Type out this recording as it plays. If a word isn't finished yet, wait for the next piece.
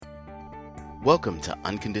Welcome to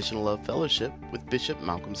Unconditional Love Fellowship with Bishop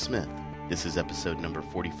Malcolm Smith. This is episode number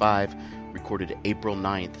 45, recorded April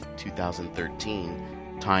 9th,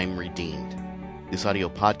 2013, Time Redeemed. This audio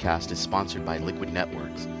podcast is sponsored by Liquid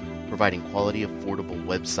Networks, providing quality, affordable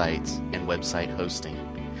websites and website hosting.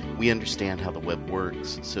 We understand how the web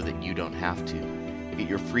works so that you don't have to. Get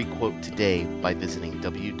your free quote today by visiting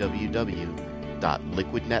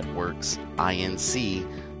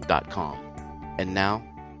www.liquidnetworksinc.com. And now,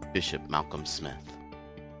 Bishop Malcolm Smith.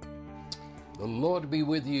 The Lord be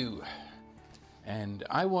with you. And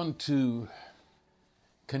I want to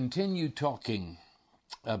continue talking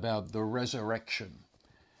about the resurrection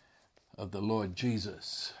of the Lord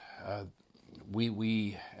Jesus.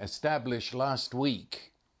 We established last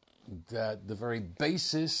week that the very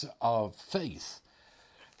basis of faith,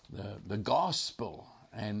 the gospel,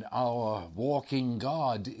 and our walking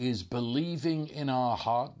God is believing in our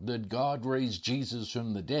heart that God raised Jesus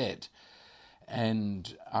from the dead.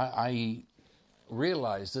 And I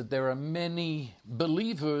realize that there are many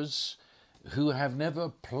believers who have never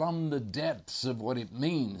plumbed the depths of what it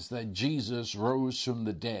means that Jesus rose from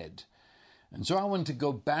the dead. And so I want to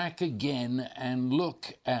go back again and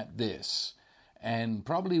look at this, and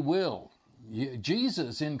probably will.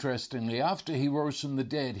 Jesus, interestingly, after he rose from the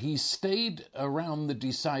dead, he stayed around the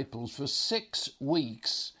disciples for 6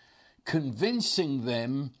 weeks, convincing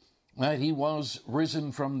them that he was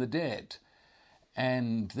risen from the dead.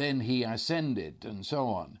 And then he ascended and so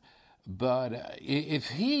on. But if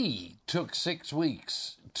he took 6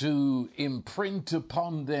 weeks to imprint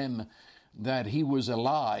upon them that he was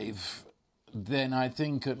alive, then I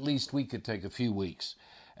think at least we could take a few weeks.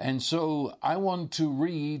 And so I want to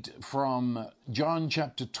read from John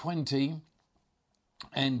chapter 20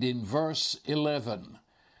 and in verse 11.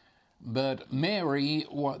 But Mary,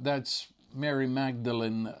 that's Mary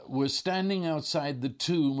Magdalene, was standing outside the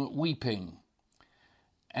tomb weeping.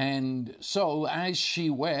 And so as she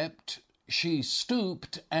wept, she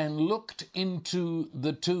stooped and looked into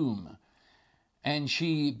the tomb. And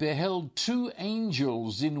she beheld 2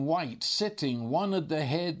 angels in white sitting, one at the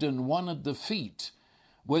head and one at the feet,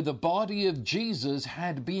 where the body of Jesus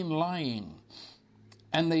had been lying.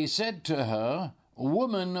 And they said to her,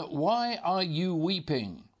 "Woman, why are you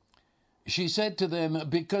weeping?" She said to them,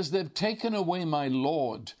 "Because they've taken away my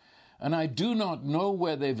Lord, and I do not know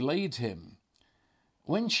where they've laid him."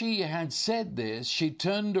 When she had said this, she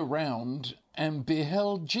turned around and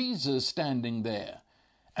beheld Jesus standing there,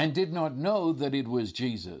 and did not know that it was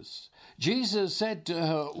Jesus. Jesus said to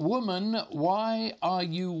her, "Woman, why are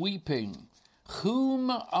you weeping? Whom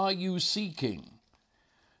are you seeking?"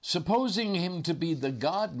 Supposing him to be the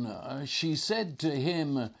gardener, she said to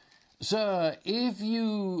him, "Sir, if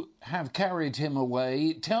you have carried him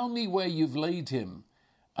away, tell me where you've laid him,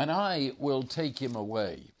 and I will take him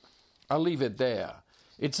away." I'll leave it there.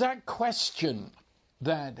 It's that question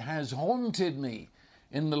that has haunted me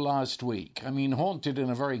in the last week. I mean, haunted in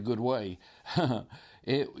a very good way.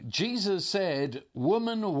 Jesus said,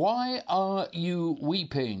 "Woman, why are you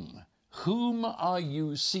weeping? Whom are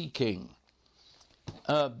you seeking?"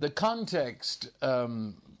 The context,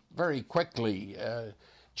 very quickly,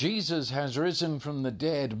 Jesus has risen from the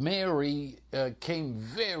dead. Mary came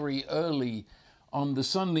very early on the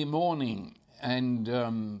Sunday morning, and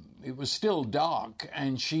it was still dark,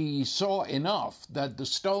 and she saw enough that the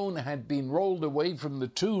stone had been rolled away from the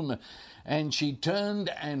tomb, and she turned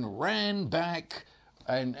and ran back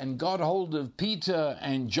and got hold of Peter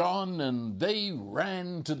and John, and they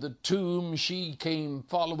ran to the tomb. She came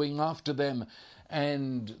following after them,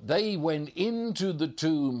 and they went into the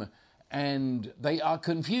tomb, and they are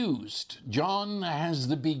confused. John has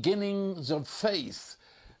the beginnings of faith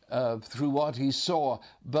through what he saw,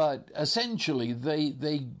 but essentially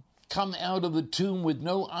they come out of the tomb with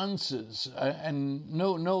no answers and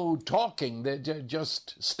no talking. They're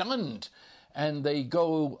just stunned, and they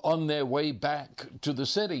go on their way back to the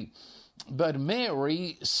city. But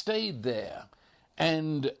Mary stayed there,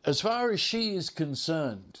 and as far as she is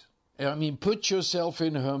concerned, I mean, put yourself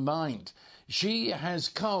in her mind. She has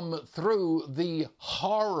come through the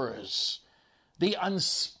horrors, the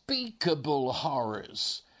unspeakable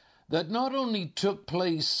horrors, that not only took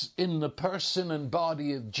place in the person and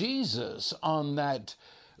body of Jesus on that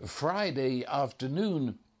Friday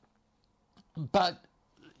afternoon, but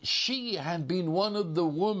she had been one of the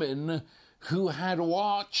women who had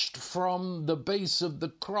watched from the base of the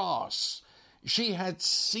cross. She had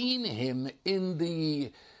seen him in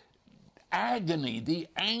the agony, the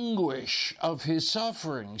anguish of his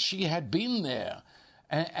suffering. She had been there,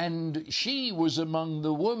 And she was among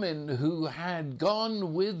the women who had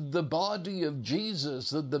gone with the body of Jesus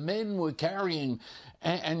that the men were carrying.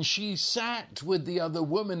 And she sat with the other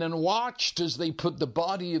women and watched as they put the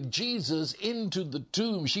body of Jesus into the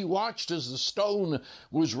tomb. She watched as the stone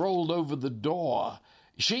was rolled over the door.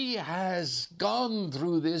 She has gone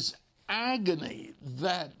through this agony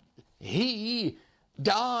that he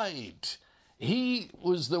died. He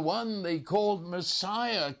was the one they called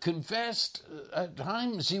Messiah, confessed at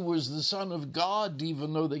times he was the Son of God,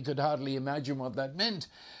 even though they could hardly imagine what that meant.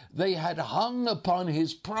 They had hung upon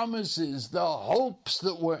his promises, the hopes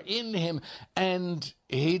that were in him, and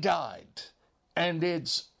he died. And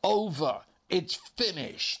it's over. It's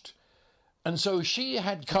finished. And so she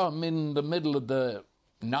had come in the middle of the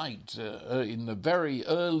night, in the very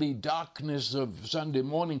early darkness of Sunday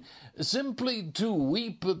morning, simply to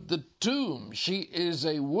weep at the tomb. She is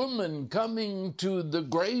a woman coming to the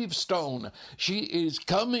gravestone. She is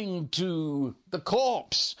coming to the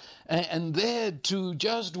corpse, and there to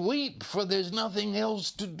just weep, for there's nothing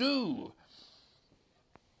else to do.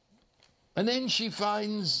 And then she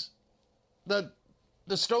finds that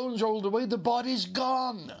the stone's rolled away, the body's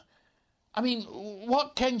gone. I mean,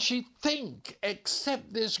 what can she think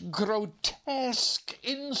except this grotesque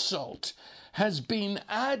insult has been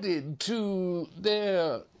added to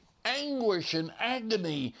their anguish and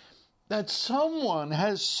agony that someone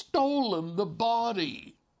has stolen the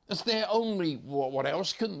body? That's their only, what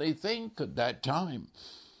else can they think at that time?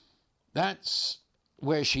 That's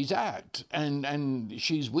where she's at, and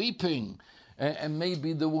she's weeping. And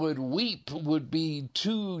maybe the word weep would be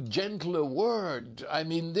too gentle a word. I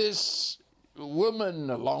mean, this woman,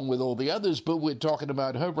 along with all the others, but we're talking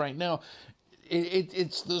about her right now,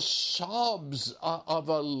 it's the sobs of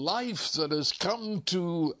a life that has come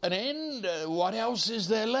to an end. What else is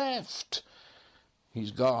there left?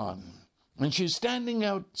 He's gone. And she's standing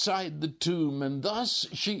outside the tomb, and thus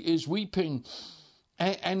she is weeping.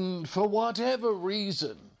 And for whatever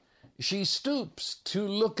reason, she stoops to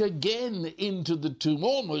look again into the tomb,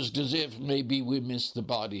 almost as if maybe we missed the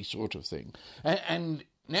body sort of thing. And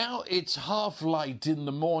now it's half light in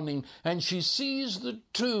the morning, and she sees the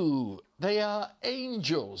two. They are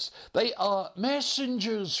angels. They are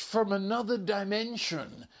messengers from another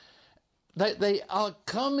dimension. They are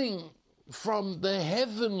coming from the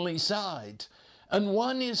heavenly side. And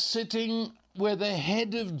one is sitting where the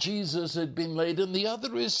head of Jesus had been laid, and the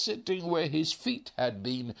other is sitting where his feet had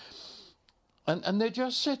been. And they're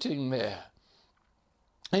just sitting there.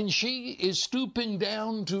 And she is stooping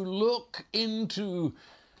down to look into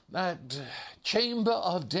that chamber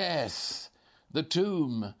of death, the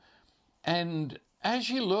tomb. And as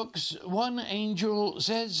she looks, one angel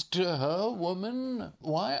says to her, "Woman,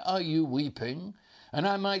 why are you weeping?" And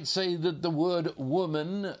I might say that the word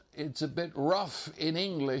woman, it's a bit rough in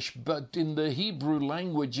English, but in the Hebrew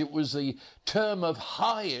language it was a term of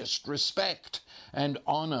highest respect and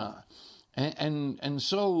honor. And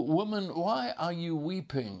so, woman, why are you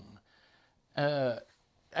weeping?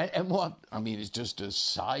 And what, I mean, it's just a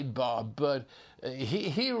sidebar, but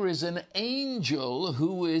here is an angel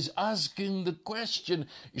who is asking the question.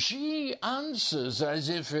 She answers as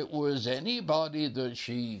if it was anybody that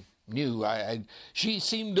she knew. She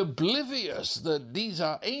seemed oblivious that these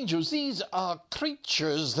are angels. These are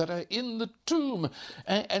creatures that are in the tomb.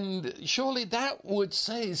 And surely that would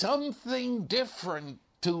say something different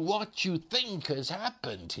to what you think has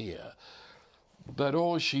happened here.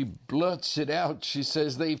 But she blurts it out. She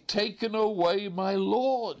says, "They've taken away my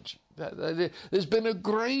Lord. There's been a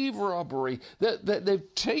grave robbery.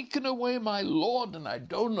 They've taken away my Lord, and I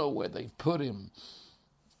don't know where they've put him."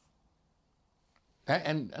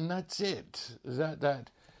 And that's it.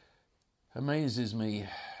 That amazes me.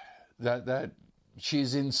 That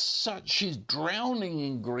she's drowning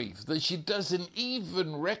in grief, that she doesn't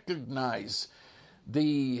even recognize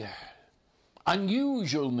the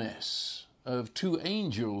unusualness of two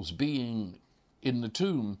angels being in the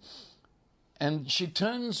tomb. And she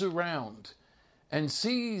turns around and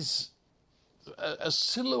sees a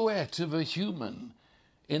silhouette of a human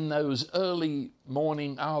in those early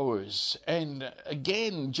morning hours. And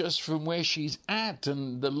again, just from where she's at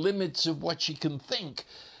and the limits of what she can think,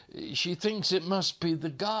 she thinks it must be the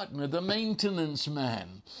gardener, the maintenance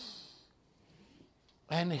man.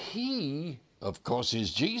 And he, of course,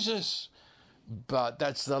 is Jesus. But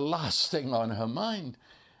that's the last thing on her mind.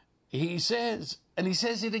 He says, and he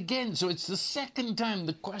says it again, so it's the second time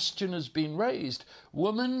the question has been raised.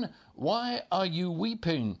 "Woman, why are you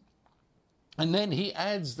weeping?" And then he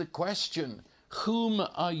adds the question, "Whom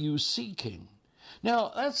are you seeking?"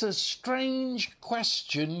 Now, that's a strange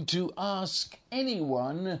question to ask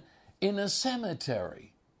anyone in a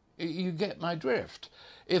cemetery. You get my drift.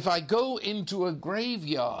 If I go into a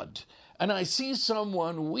graveyard and I see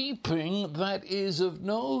someone weeping, that is of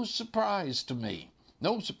no surprise to me.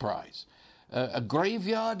 No surprise. A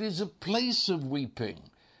graveyard is a place of weeping.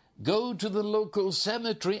 Go to the local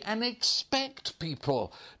cemetery and expect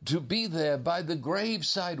people to be there by the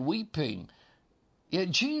graveside weeping.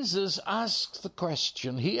 Yet Jesus asks the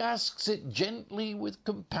question. He asks it gently, with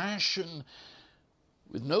compassion,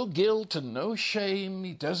 with no guilt and no shame.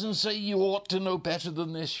 He doesn't say you ought to know better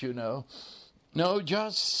than this, you know. No,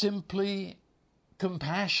 just simply,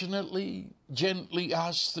 compassionately, gently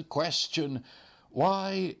asks the question,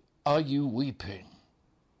 why are you weeping?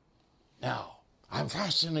 Now, I'm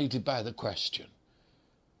fascinated by the question.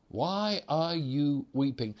 Why are you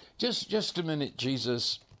weeping? Just a minute,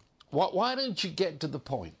 Jesus. Why don't you get to the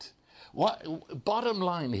point? Bottom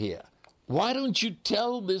line here. Why don't you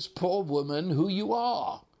tell this poor woman who you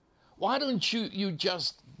are? Why don't you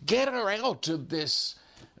just get her out of this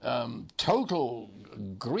total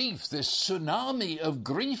grief, this tsunami of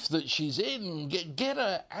grief that she's in? Get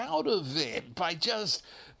her out of it by just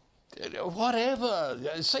whatever.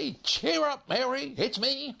 Say, cheer up, Mary, it's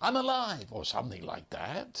me, I'm alive, or something like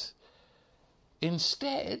that.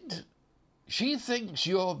 Instead, she thinks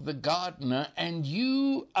you're the gardener, and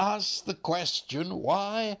you ask the question,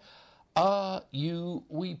 why are you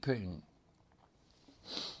weeping?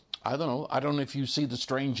 I don't know if you see the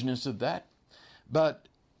strangeness of that, but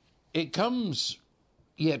it comes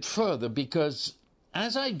yet further, because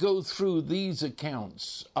as I go through these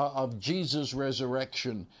accounts of Jesus'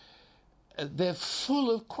 resurrection, they're full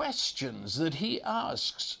of questions that he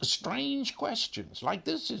asks, strange questions, like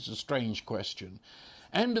this is a strange question.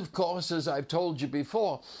 And of course, as I've told you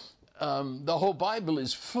before, the whole Bible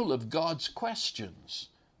is full of God's questions.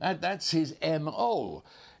 That's his M.O.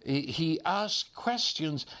 He asks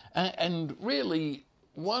questions, and really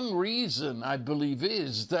one reason, I believe,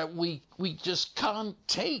 is that we just can't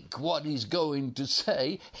take what he's going to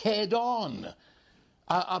say head on.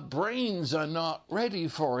 Our brains are not ready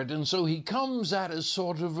for it, and so he comes at us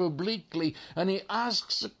sort of obliquely, and he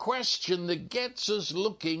asks a question that gets us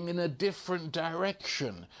looking in a different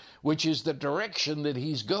direction, which is the direction that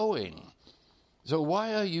he's going. So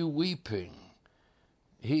why are you weeping?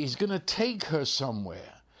 He's going to take her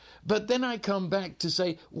somewhere. But then I come back to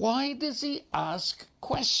say, why does he ask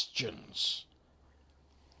questions?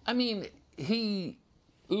 I mean, he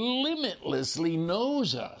limitlessly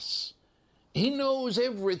knows us. He knows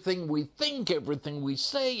everything we think, everything we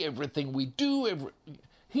say, everything we do.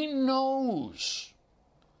 He knows.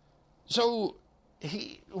 So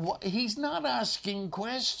he's not asking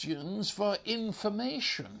questions for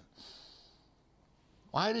information.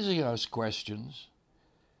 Why does he ask questions?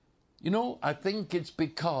 You know, I think it's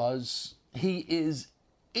because he is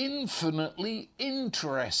infinitely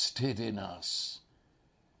interested in us.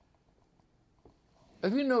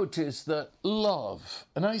 Have you noticed that love,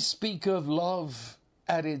 and I speak of love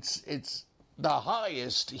at it's the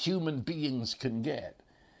highest human beings can get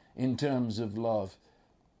in terms of love.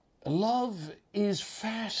 Love is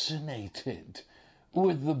fascinated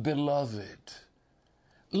with the beloved.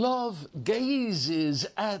 Love gazes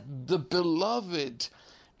at the beloved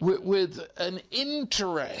with an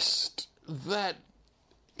interest that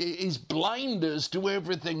is blinders to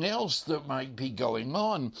everything else that might be going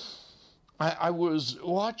on. I was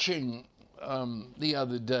watching the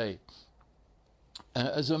other day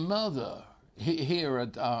as a mother here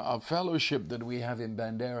at our fellowship that we have in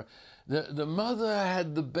Bandera. The mother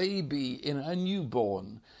had the baby in a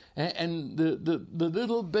newborn, and the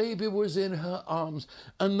little baby was in her arms,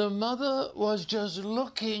 and the mother was just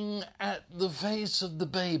looking at the face of the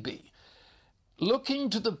baby, looking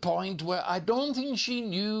to the point where I don't think she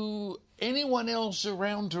knew anyone else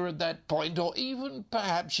around her at that point, or even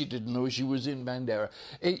perhaps she didn't know she was in Bandera.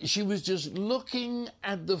 She was just looking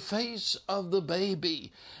at the face of the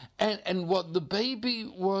baby, and what the baby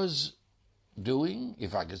was doing,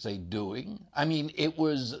 if I could say doing, I mean, it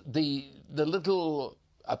was the little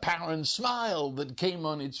apparent smile that came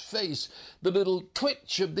on its face, the little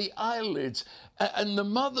twitch of the eyelids, and the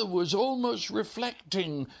mother was almost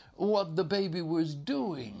reflecting what the baby was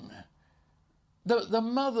doing. The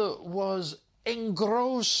mother was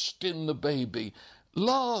engrossed in the baby.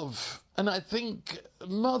 Love, and I think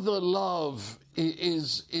mother love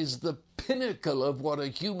is the pinnacle of what a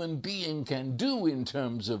human being can do in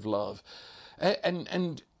terms of love.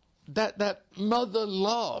 And that mother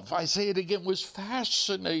love, I say it again, was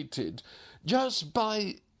fascinated just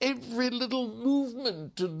by every little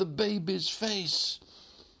movement of the baby's face.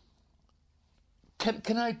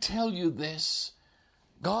 Can I tell you this?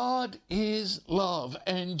 God is love,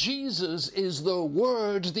 and Jesus is the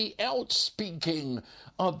Word, the outspeaking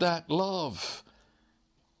of that love.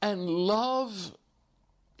 And love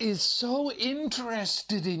is so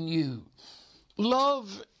interested in you.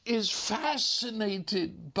 Love is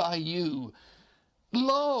fascinated by you.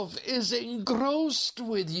 Love is engrossed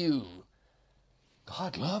with you.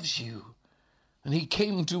 God loves you, and He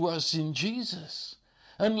came to us in Jesus.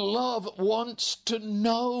 And love wants to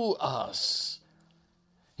know us.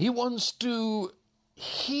 He wants to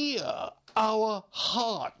hear our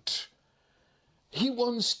heart. He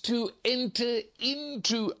wants to enter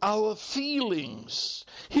into our feelings.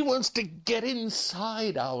 He wants to get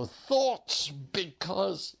inside our thoughts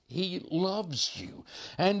because He loves you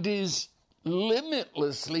and is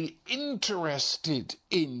limitlessly interested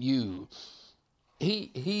in you.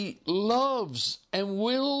 He loves and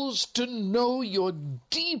wills to know your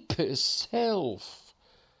deepest self.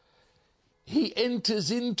 He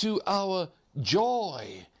enters into our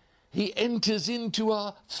joy. He enters into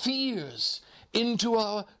our fears, into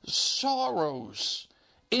our sorrows,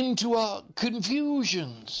 into our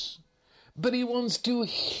confusions. But He wants to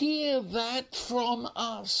hear that from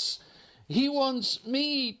us. He wants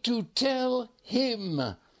me to tell Him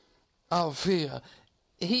our fear.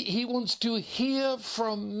 He wants to hear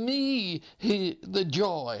from me the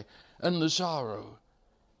joy and the sorrow.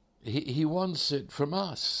 He wants it from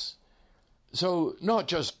us. So not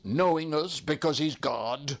just knowing us because He's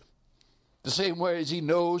God, the same way as He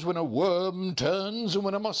knows when a worm turns and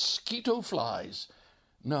when a mosquito flies.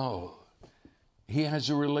 No, He has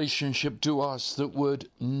a relationship to us that would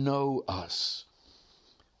know us.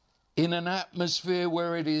 In an atmosphere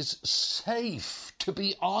where it is safe to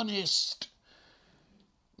be honest.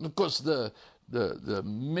 Of course, the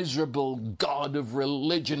miserable God of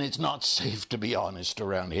religion, it's not safe to be honest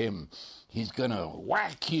around him. He's going to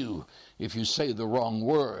whack you if you say the wrong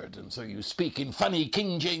word. And so you speak in funny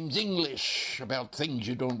King James English about things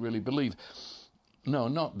you don't really believe. No,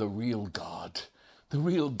 not the real God. The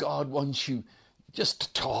real God wants you just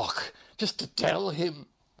to talk, just to tell him,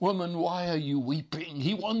 woman, why are you weeping?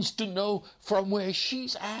 He wants to know from where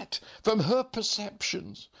she's at, from her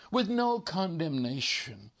perceptions, with no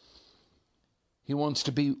condemnation. He wants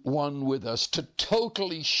to be one with us, to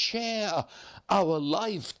totally share our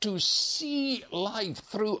life, to see life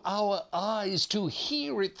through our eyes, to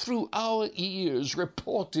hear it through our ears,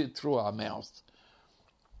 report it through our mouth.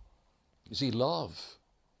 You see, love,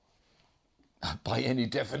 by any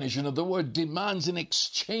definition of the word, demands an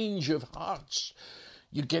exchange of hearts.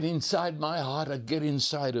 You get inside my heart, I get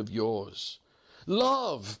inside of yours.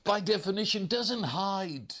 Love, by definition, doesn't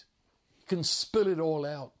hide. You can spill it all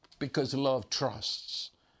out because love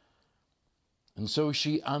trusts. And so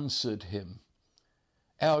she answered him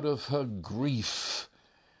out of her grief,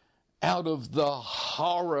 out of the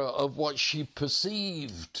horror of what she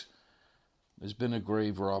perceived. There's been a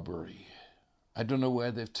grave robbery. I don't know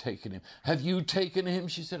where they've taken him. Have you taken him?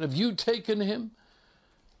 She said. Have you taken him?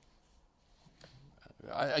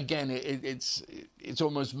 Again, it's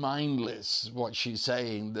almost mindless what she's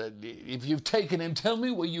saying, that if you've taken him, tell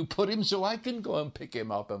me where you put him so I can go and pick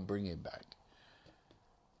him up and bring him back.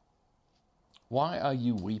 Why are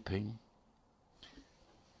you weeping?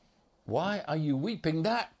 Why are you weeping?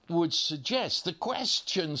 That would suggest, the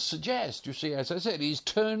question suggests, you see, as I said, he's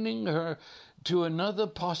turning her to another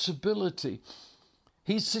possibility.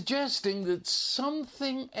 He's suggesting that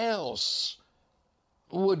something else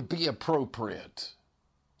would be appropriate.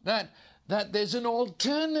 That there's an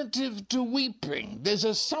alternative to weeping. There's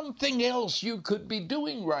a something else you could be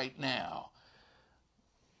doing right now.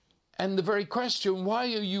 And the very question, why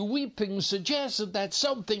are you weeping, suggests that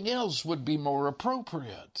something else would be more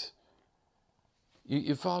appropriate.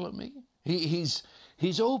 You follow me? He's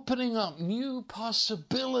opening up new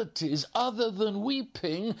possibilities other than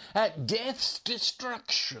weeping at death's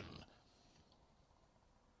destruction.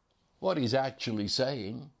 What he's actually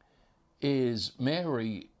saying is,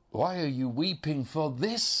 Mary, why are you weeping for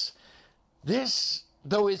this? This,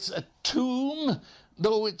 though it's a tomb,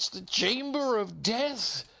 though it's the chamber of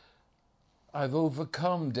death, I've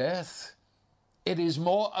overcome death. It is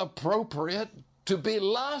more appropriate to be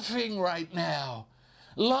laughing right now.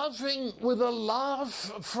 Laughing with a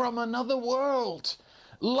laugh from another world.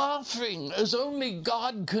 Laughing as only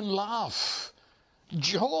God can laugh.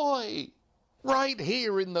 Joy right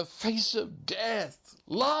here in the face of death.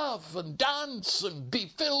 Laugh and dance and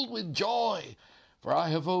be filled with joy, for I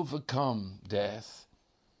have overcome death.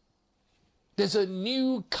 There's a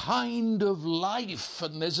new kind of life,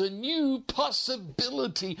 and there's a new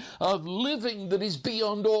possibility of living that is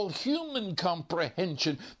beyond all human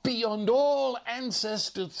comprehension, beyond all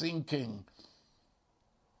ancestor thinking.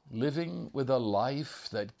 living with a life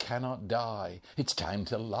that cannot die. It's time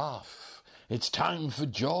to laugh. It's time for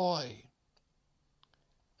joy.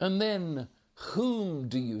 And then, whom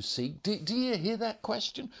do you seek? Do you hear that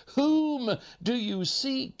question? Whom do you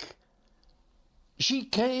seek? She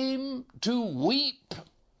came to weep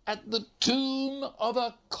at the tomb of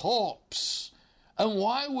a corpse. And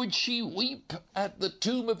why would she weep at the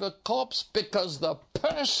tomb of a corpse? Because the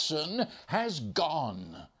person has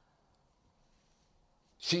gone.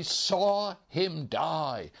 She saw him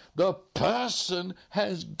die. The person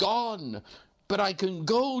has gone. But I can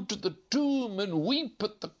go to the tomb and weep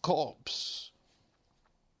at the corpse.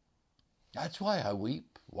 That's why I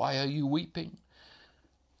weep. Why are you weeping?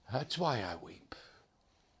 That's why I weep.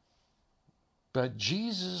 But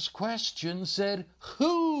Jesus' question said,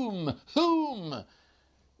 whom? Whom?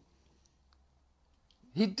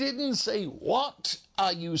 He didn't say, what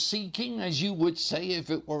are you seeking, as you would say if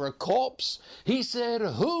it were a corpse. He said,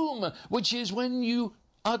 whom, which is when you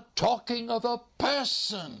are talking of a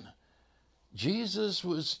person. Jesus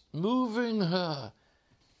was moving her.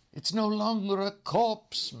 It's no longer a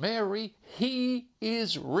corpse, Mary. He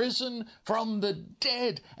is risen from the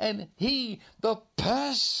dead, and he, the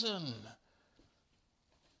person,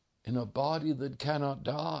 in a body that cannot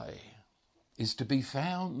die, is to be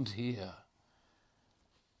found here.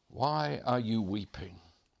 Why are you weeping?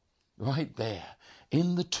 Right there,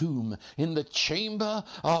 in the tomb, in the chamber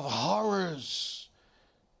of horrors,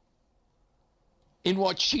 in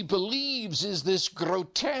what she believes is this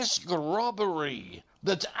grotesque robbery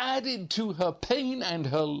that's added to her pain and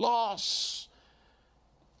her loss.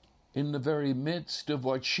 In the very midst of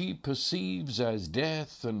what she perceives as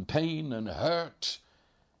death and pain and hurt,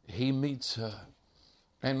 he meets her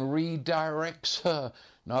and redirects her.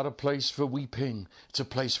 Not a place for weeping, it's a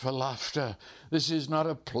place for laughter. This is not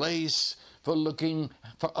a place for looking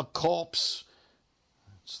for a corpse.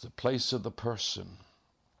 It's the place of the person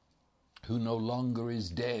who no longer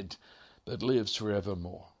is dead, but lives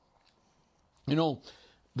forevermore. You know,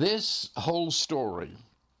 this whole story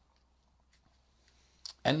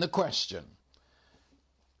and the question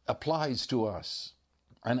applies to us.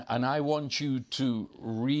 And I want you to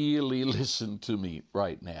really listen to me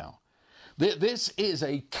right now. This is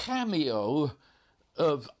a cameo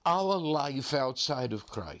of our life outside of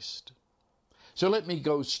Christ. So let me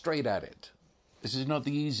go straight at it. This is not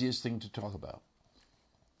the easiest thing to talk about.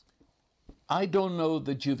 I don't know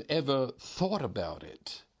that you've ever thought about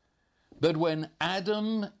it, but when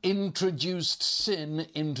Adam introduced sin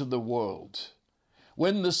into the world,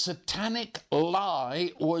 when the satanic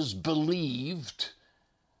lie was believed,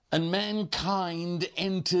 and mankind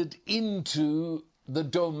entered into the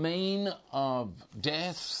domain of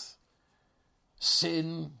death,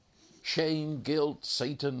 sin, shame, guilt,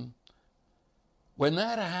 Satan. When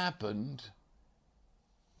that happened,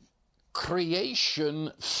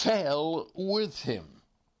 creation fell with him.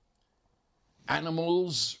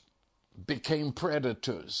 Animals became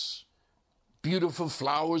predators. Beautiful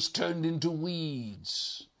flowers turned into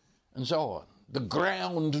weeds, and so on. The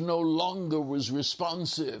ground no longer was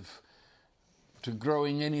responsive to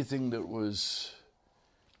growing anything that was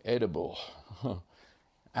edible.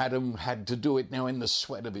 Adam had to do it now in the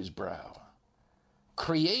sweat of his brow.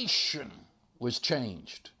 Creation was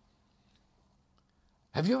changed.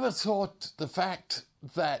 Have you ever thought the fact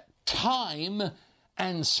that time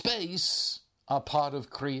and space are part of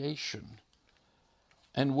creation?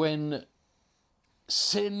 And when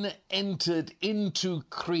sin entered into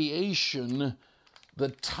creation, the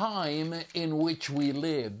time in which we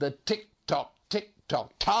live, the tick-tock,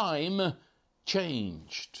 time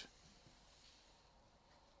changed.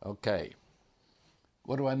 Okay,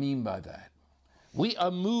 what do I mean by that? We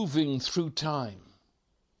are moving through time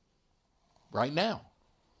right now.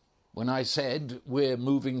 When I said we're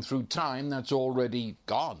moving through time, that's already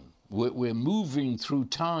gone. We're moving through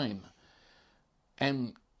time.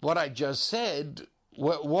 And what I just said,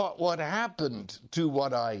 what happened to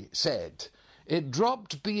what I said? It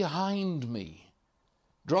dropped behind me,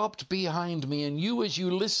 and you, as you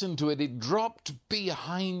listen to it, it dropped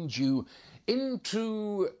behind you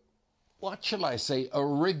into, what shall I say, a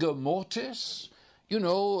rigor mortis? You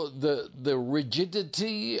know, the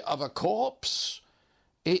rigidity of a corpse.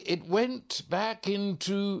 It went back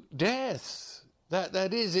into death.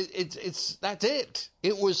 That is, that's it.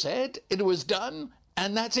 It was said, it was done,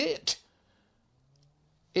 and that's it.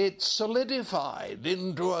 It solidified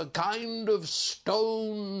into a kind of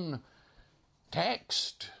stone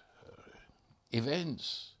text,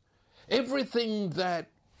 events. Everything that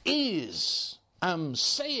is, I'm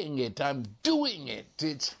saying it, I'm doing it,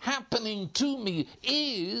 it's happening to me,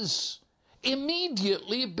 is,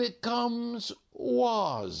 immediately becomes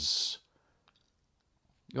was.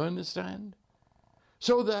 You understand?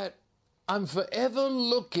 So that I'm forever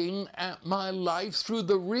looking at my life through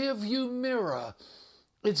the rearview mirror.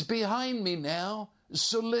 It's behind me now,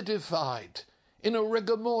 solidified in a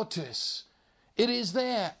rigor mortis. It is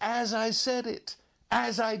there as I said it,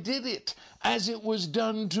 as I did it, as it was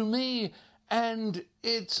done to me, and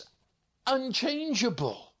it's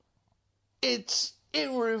unchangeable. It's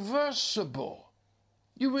irreversible.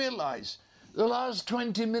 You realize the last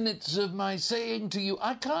 20 minutes of my saying to you,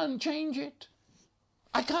 I can't change it.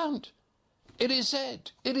 I can't. It is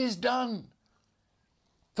said. It is done.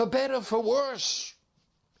 For better, for worse.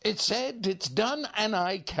 It's said, it's done, and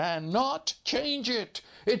I cannot change it.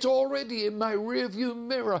 It's already in my rearview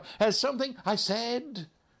mirror as something I said.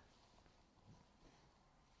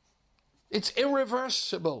 It's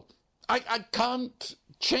irreversible. I can't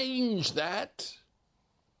change that.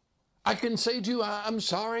 I can say to you, I'm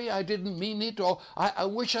sorry, I didn't mean it, or I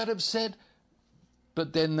wish I'd have said,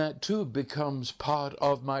 but then that too becomes part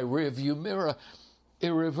of my rearview mirror,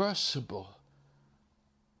 irreversible.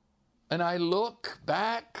 And I look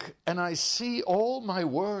back and I see all my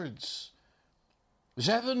words.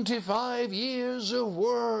 75 years of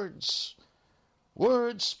words.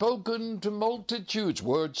 Words spoken to multitudes.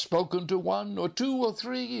 Words spoken to one or two or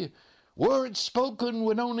three. Words spoken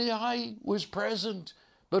when only I was present.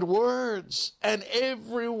 But words, and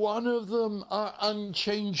every one of them are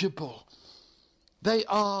unchangeable. They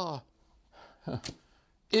are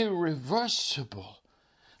irreversible.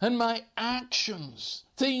 And my actions,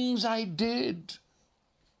 things I did,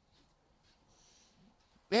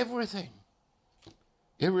 everything,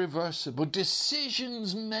 irreversible.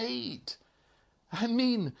 Decisions made. I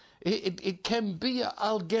mean, it can be,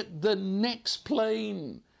 I'll get the next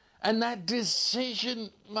plane. And that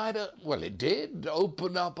decision might have, well, it did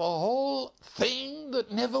open up a whole thing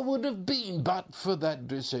that never would have been but for that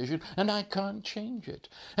decision. And I can't change it.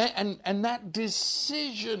 And that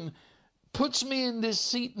decision puts me in this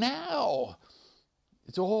seat now.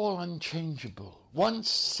 It's all unchangeable. Once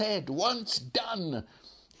said, once done,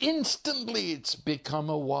 instantly it's become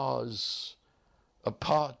a was, a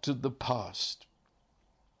part of the past.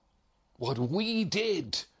 What we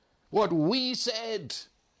did, what we said,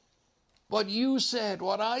 what you said,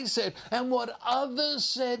 what I said, and what others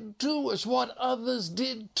said to us, what others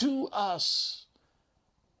did to us.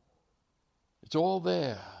 It's all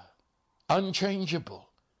there, unchangeable,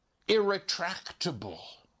 irretractable.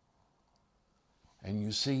 And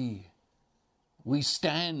you see, we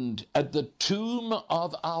stand at the tomb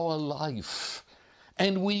of our life,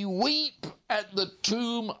 and we weep at the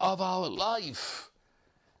tomb of our life.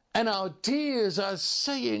 And our tears are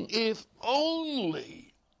saying, if only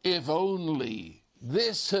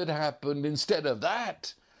this had happened instead of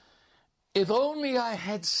that. If only I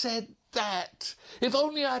had said that. If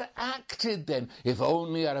only I'd acted then. If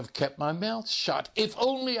only I'd have kept my mouth shut. If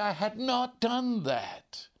only I had not done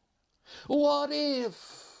that. What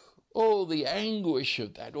if? Oh, the anguish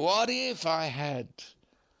of that. What if I had?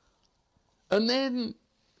 And then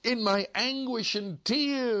in my anguish and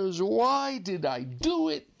tears, why did I do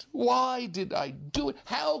it? Why did I do it?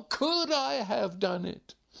 How could I have done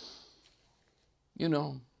it? You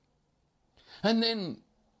know. And then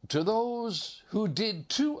to those who did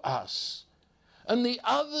to us, and the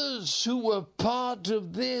others who were part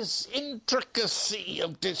of this intricacy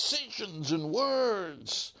of decisions and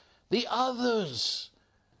words, the others.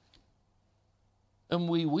 And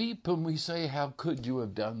we weep and we say, how could you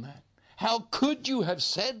have done that? How could you have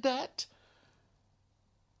said that?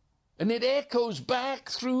 And it echoes back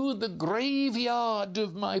through the graveyard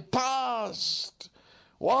of my past.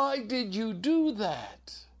 Why did you do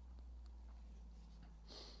that?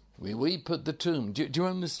 We weep at the tomb. Do you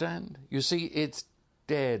understand? You see, it's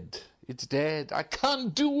dead. It's dead. I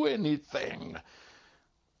can't do anything.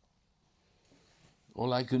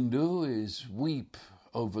 All I can do is weep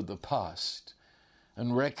over the past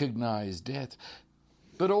and recognize death.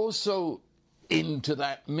 But also, into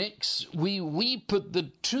that mix, we weep at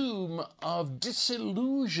the tomb of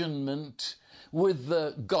disillusionment with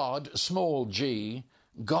the God, small g,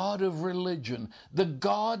 God of religion, the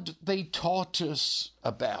God they taught us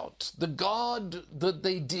about, the God that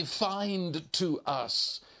they defined to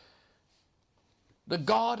us, the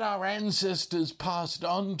God our ancestors passed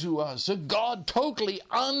on to us, a God totally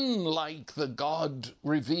unlike the God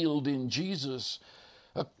revealed in Jesus,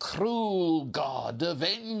 a cruel God, a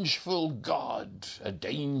vengeful God, a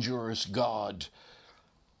dangerous God.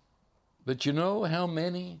 But you know how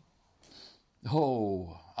many?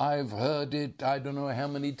 Oh, I've heard it, I don't know how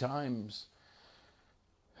many times,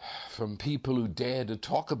 from people who dare to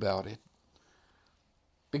talk about it.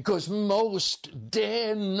 because most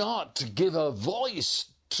dare not give a voice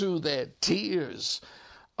to their tears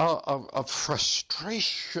of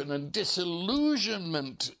frustration and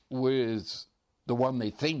disillusionment with the one they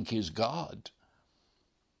think is God.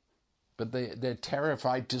 But they're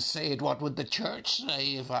terrified to say it. What would the church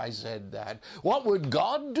say if I said that? What would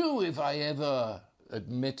God do if I ever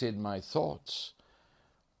admitted my thoughts?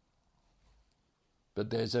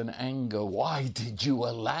 But there's an anger. Why did you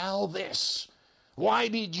allow this? Why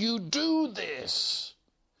did you do this?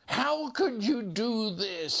 How could you do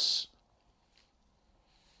this?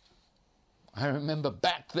 I remember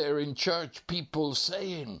back there in church people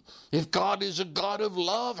saying, if God is a God of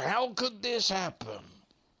love, how could this happen?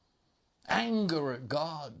 Anger at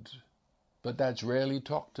God. But that's rarely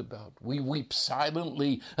talked about. We weep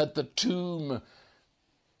silently at the tomb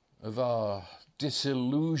of our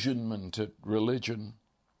disillusionment at religion.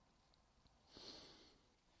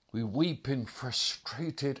 We weep in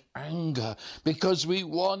frustrated anger because we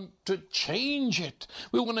want to change it.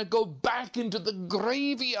 We want to go back into the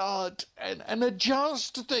graveyard and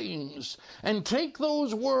adjust things and take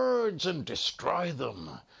those words and destroy them.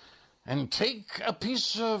 And take a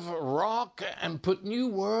piece of rock and put new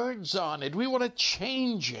words on it. We want to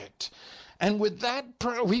change it. And with that,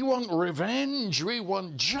 we want revenge. We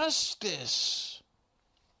want justice.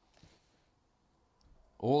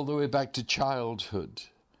 All the way back to childhood.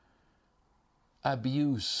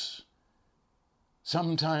 Abuse.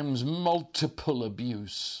 Sometimes multiple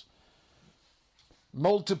abuse.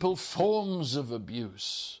 Multiple forms of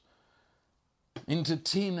abuse. Into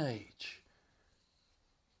teenage.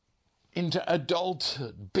 Into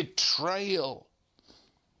adulthood, betrayal,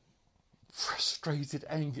 frustrated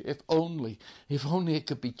anger. If only it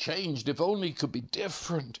could be changed, if only it could be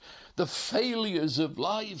different. The failures of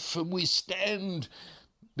life, and we stand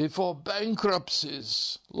before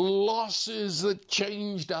bankruptcies, losses that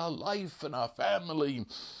changed our life and our family,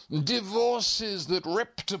 divorces that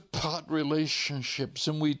ripped apart relationships,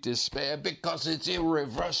 and we despair because it's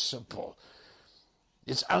irreversible,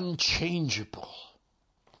 it's unchangeable.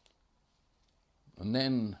 And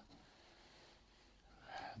then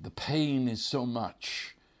the pain is so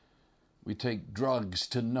much. We take drugs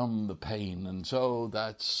to numb the pain. And so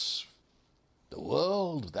that's the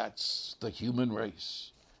world. That's the human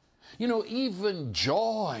race. You know, even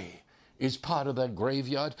joy is part of that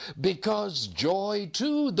graveyard, because joy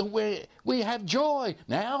too, the way we have joy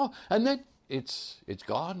now and then it's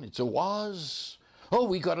gone. It's a was. Oh,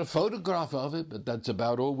 we got a photograph of it, but that's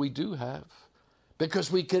about all we do have.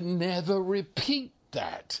 Because we can never repeat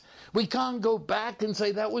that. We can't go back and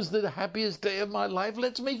say that was the happiest day of my life.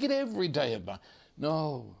 Let's make it every day of my...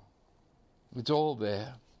 No. It's all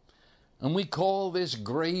there. And we call this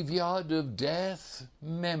graveyard of death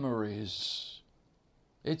memories.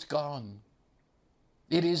 It's gone.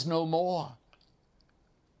 It is no more.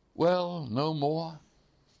 Well, no more.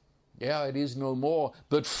 Yeah, it is no more.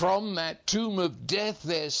 But from that tomb of death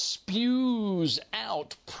there spews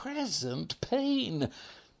out present pain.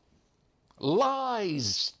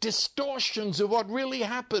 Lies, distortions of what really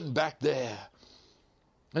happened back there.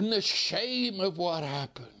 And the shame of what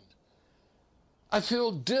happened. I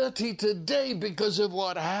feel dirty today because of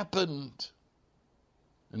what happened.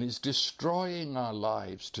 And it's destroying our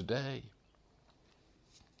lives today.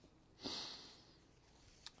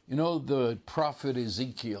 You know, the prophet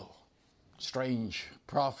Ezekiel, strange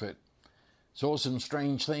prophet, saw some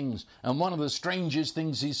strange things. And one of the strangest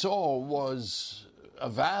things he saw was a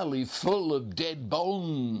valley full of dead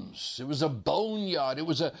bones. It was a boneyard. It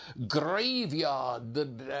was a graveyard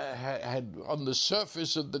that had on the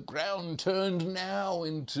surface of the ground turned now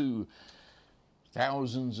into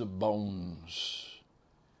thousands of bones.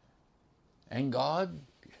 And God,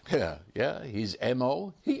 his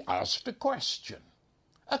M.O., he asked a question.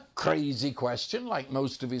 A crazy question, like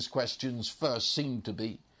most of his questions first seem to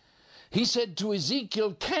be. He said to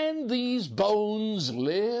Ezekiel, "Can these bones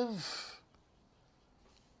live?"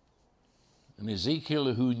 And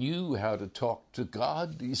Ezekiel, who knew how to talk to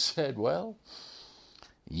God, he said, "Well,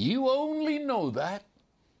 you only know that."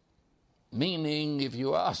 Meaning, if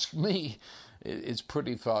you ask me, it's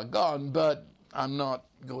pretty far gone, but I'm not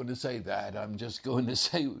going to say that. I'm just going to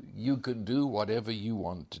say you can do whatever you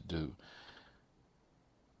want to do.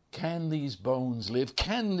 Can these bones live?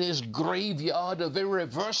 Can this graveyard of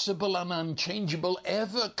irreversible and unchangeable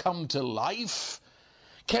ever come to life?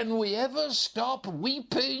 Can we ever stop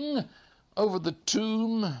weeping over the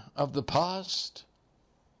tomb of the past?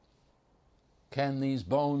 Can these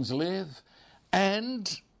bones live?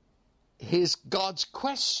 And God's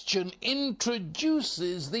question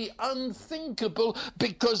introduces the unthinkable,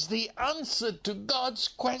 because the answer to God's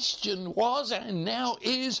question was and now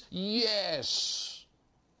is yes.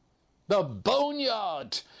 The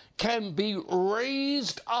boneyard can be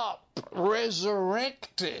raised up,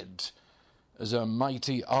 resurrected as a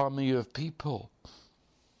mighty army of people.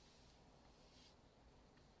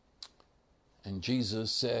 And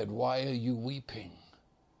Jesus said, "Why are you weeping?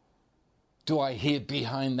 Do I hear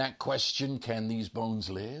behind that question, can these bones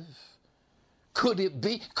live? Could it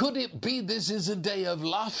be this is a day of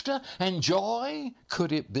laughter and joy?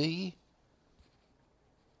 Could it be?"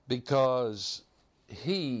 Because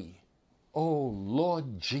He, oh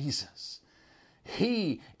Lord Jesus,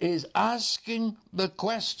 He is asking the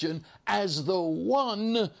question as the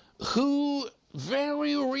one who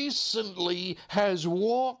very recently has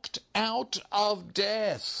walked out of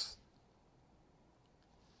death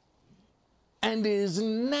and is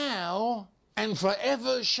now and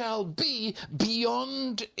forever shall be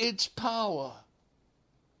beyond its power.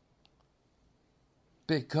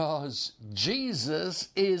 Because Jesus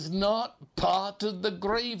is not part of the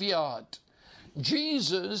graveyard.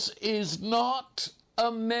 Jesus is not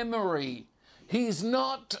a memory. He's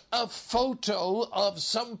not a photo of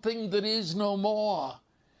something that is no more.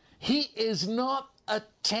 He is not a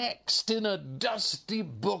text in a dusty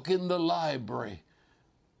book in the library.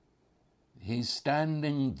 He's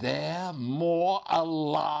standing there more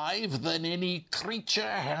alive than any creature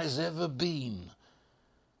has ever been.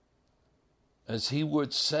 As He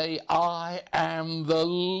would say, "I am the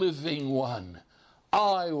living one.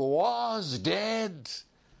 I was dead.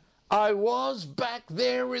 I was back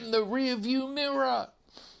there in the rearview mirror.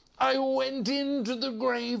 I went into the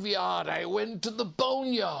graveyard. I went to the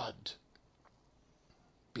boneyard.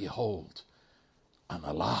 Behold, I'm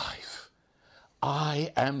alive.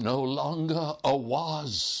 I am no longer a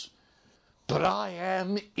was, but I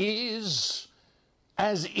am is,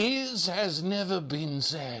 as is has never been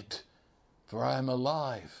said. For I am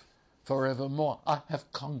alive forevermore. I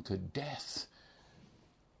have conquered death.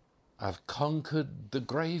 I've conquered the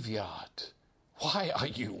graveyard. Why are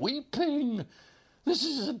you weeping? This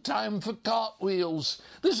is a time for cartwheels.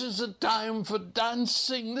 This is a time for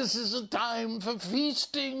dancing. This is a time for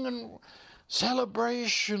feasting and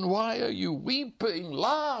celebration. Why are you weeping?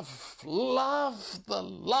 Laugh, laugh, the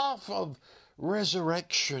laugh of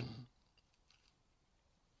resurrection.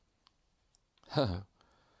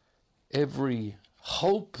 Every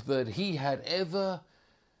hope that He had ever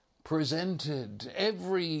presented,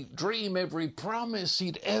 every dream, every promise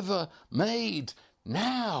He'd ever made,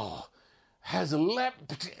 now has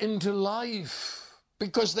leapt into life,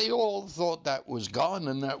 because they all thought that was gone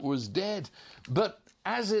and that was dead. But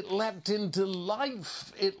as it leapt into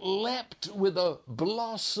life, it leapt with a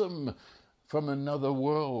blossom from another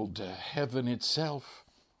world, heaven itself.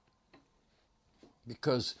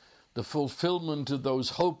 Because the fulfillment of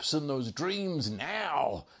those hopes and those dreams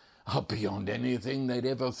now are beyond anything they'd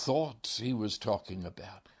ever thought He was talking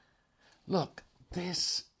about. Look,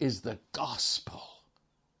 this is the gospel.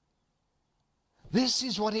 This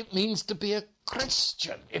is what it means to be a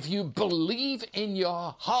Christian. If you believe in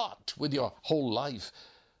your heart with your whole life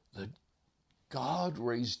that God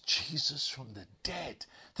raised Jesus from the dead,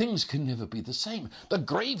 things can never be the same. The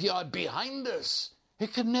graveyard behind us,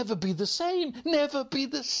 it can never be the same. Never be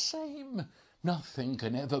the same. Nothing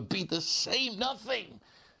can ever be the same. Nothing.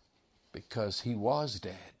 Because He was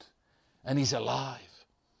dead and He's alive.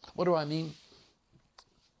 What do I mean?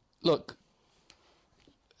 Look,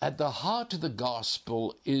 at the heart of the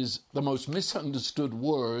gospel is the most misunderstood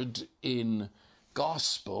word in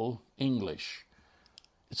gospel English.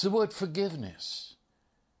 It's the word forgiveness.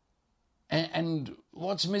 And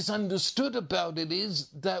what's misunderstood about it is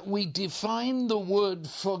that we define the word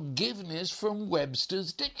forgiveness from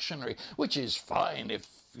Webster's dictionary, which is fine if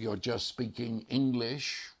you're just speaking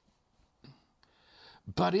English.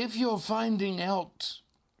 But if you're finding out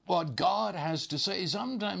what God has to say,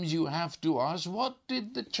 sometimes you have to ask, what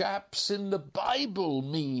did the chaps in the Bible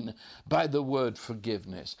mean by the word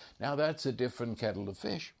forgiveness? Now, that's a different kettle of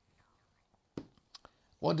fish.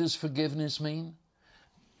 What does forgiveness mean?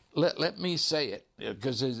 Let me say it,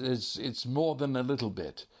 because it's more than a little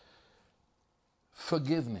bit.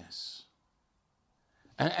 Forgiveness.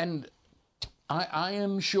 And I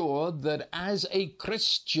am sure that as a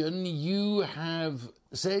Christian, you have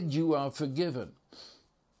said you are forgiven.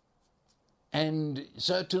 And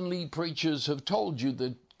certainly preachers have told you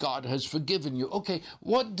that God has forgiven you. Okay,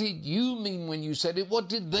 what did you mean when you said it? What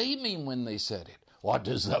did they mean when they said it? What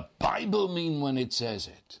does the Bible mean when it says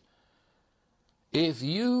it? If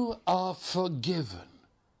you are forgiven,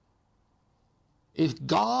 If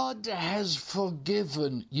God has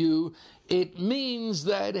forgiven you, it means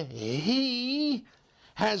that He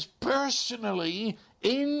has personally,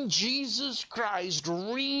 in Jesus Christ,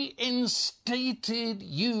 reinstated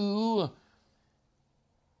you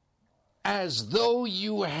as though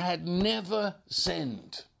you had never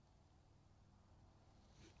sinned.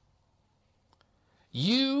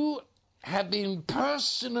 You have been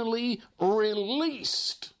personally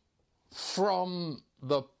released from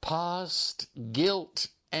the past guilt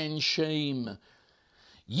and shame.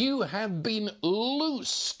 You have been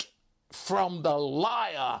loosed from the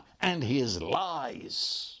liar and his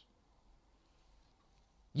lies.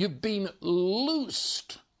 You've been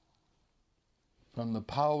loosed from the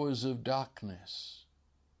powers of darkness.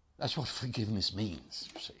 That's what forgiveness means,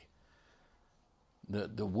 you see.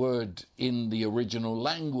 The word in the original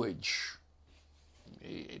language,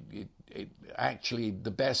 actually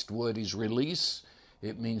the best word is release.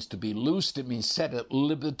 It means to be loosed. It means set at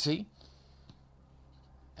liberty.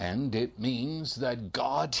 And it means that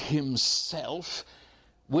God Himself,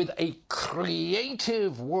 with a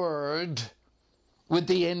creative word, with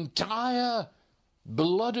the entire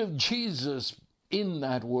blood of Jesus in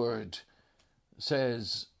that word,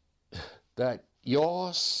 says that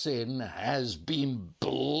your sin has been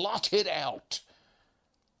blotted out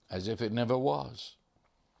as if it never was.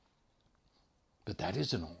 But that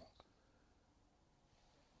isn't all.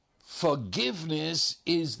 Forgiveness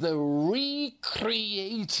is the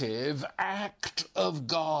recreative act of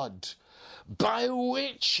God by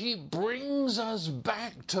which He brings us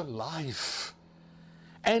back to life,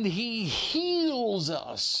 and He heals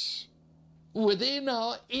us within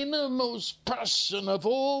our innermost person of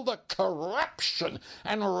all the corruption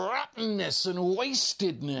and rottenness and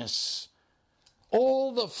wastedness,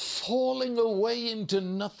 all the falling away into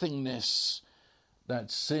nothingness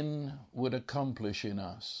that sin would accomplish in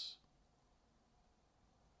us.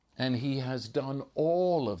 And He has done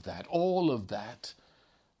all of that,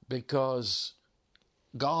 because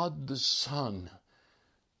God the Son,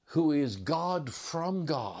 who is God from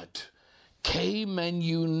God, came and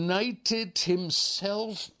united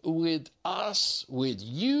Himself with us, with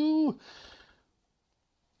you,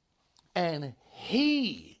 and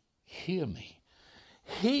He, hear me,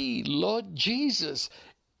 He, Lord Jesus,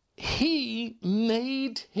 He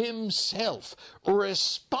made Himself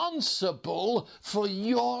responsible for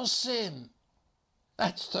your sin.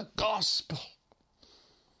 That's the gospel.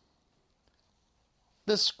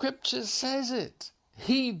 The Scripture says it.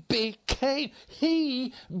 He became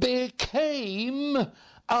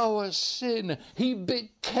our sin. He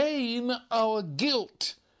became our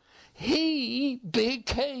guilt. He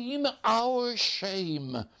became our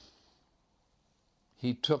shame.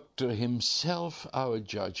 He took to Himself our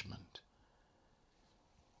judgment.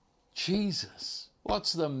 Jesus,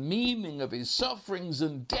 what's the meaning of His sufferings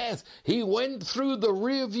and death? He went through the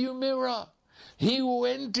rearview mirror. He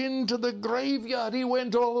went into the graveyard. He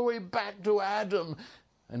went all the way back to Adam.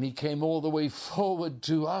 And He came all the way forward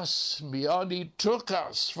to us and beyond. He took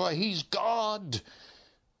us, for He's God.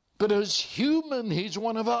 But as human, He's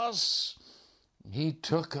one of us. He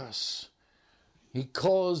took us. He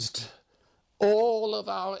caused all of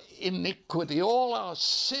our iniquity, all our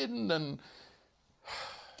sin and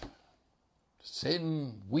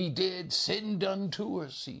sin we did, sin done to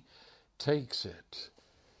us. He takes it.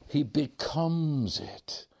 He becomes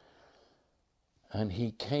it. And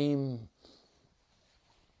He came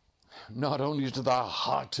not only to the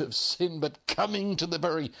heart of sin, but coming to the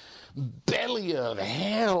very belly of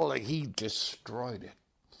hell. He destroyed it.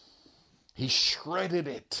 He shredded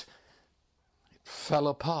it. It fell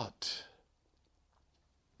apart.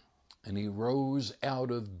 And He rose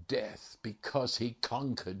out of death because He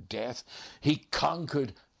conquered death. He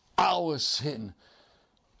conquered our sin.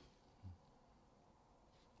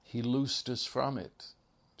 He loosed us from it.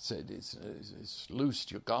 Said, it's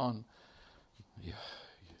loosed, you're gone.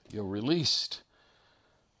 You're released.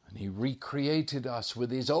 And He recreated us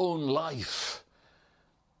with His own life.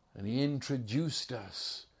 And He introduced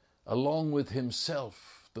us, along with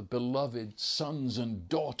Himself, the beloved sons and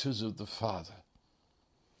daughters of the Father.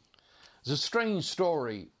 There's a strange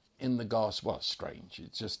story in the gospel. Well, strange,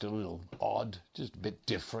 it's just a little odd, just a bit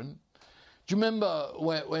different. Do you remember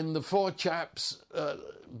when the four chaps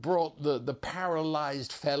brought the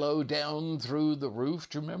paralyzed fellow down through the roof?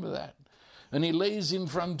 Do you remember that? And he lays in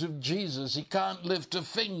front of Jesus. He can't lift a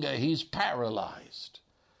finger. He's paralyzed.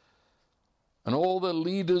 And all the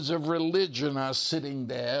leaders of religion are sitting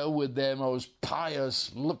there with their most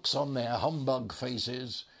pious looks on their humbug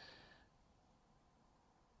faces.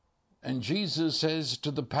 And Jesus says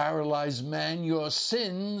to the paralyzed man, your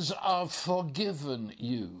sins are forgiven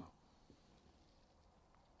you.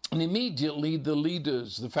 And immediately the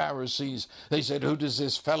leaders, the Pharisees, they said, "Who does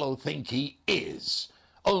this fellow think he is?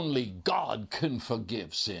 Only God can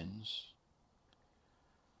forgive sins."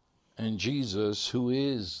 And Jesus, who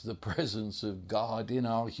is the presence of God in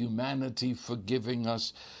our humanity, forgiving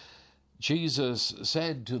us, Jesus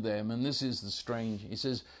said to them, and this is the strange, he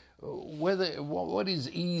says, what is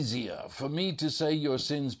easier, for me to say your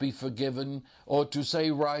sins be forgiven, or to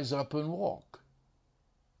say rise up and walk?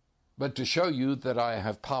 But to show you that I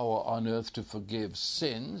have power on earth to forgive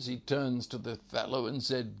sins, he turns to the fellow and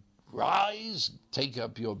said, "Rise, take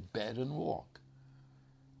up your bed and walk."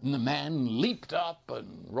 And the man leaped up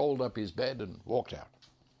and rolled up his bed and walked out.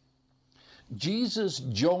 Jesus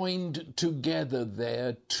joined together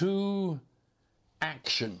there two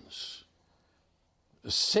actions.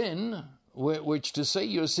 Sin, which to say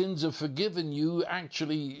your sins are forgiven you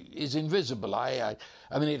actually is invisible. I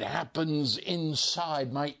mean, it happens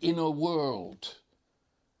inside my inner world.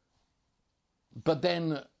 But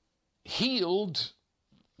then healed,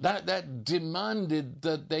 that demanded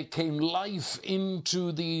that there came life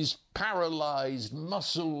into these paralyzed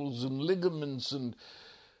muscles and ligaments, and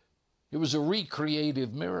it was a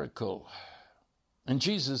recreative miracle. And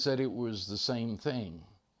Jesus said it was the same thing.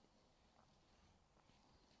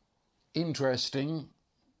 Interesting,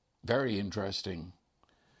 very interesting.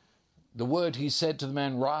 The word he said to the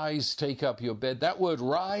man, "Rise, take up your bed," that word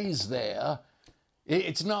 "rise" there,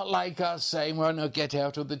 it's not like us saying, "Well, no, get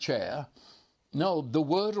out of the chair." No, the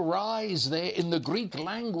word "rise" there in the Greek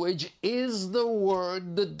language is the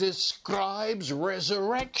word that describes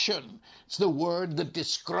resurrection. It's the word that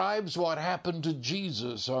describes what happened to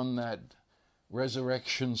Jesus on that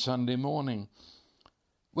Resurrection Sunday morning,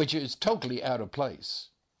 which is totally out of place.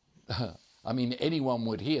 I mean, anyone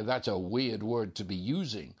would hear that's a weird word to be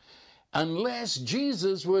using, unless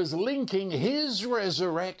Jesus was linking his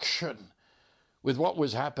resurrection with what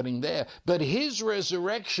was happening there, but his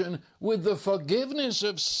resurrection with the forgiveness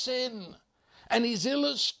of sin. And he's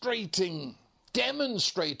demonstrating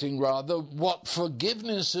rather, what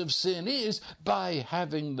forgiveness of sin is by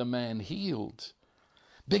having the man healed.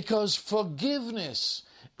 Because forgiveness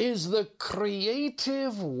is the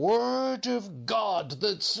creative word of God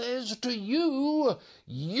that says to you,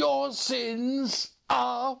 your sins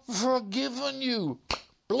are forgiven you.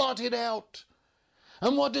 Blotted out.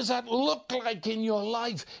 And what does that look like in your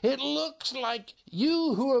life? It looks like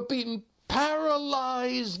you who have been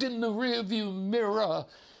paralyzed in the rearview mirror.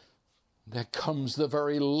 There comes the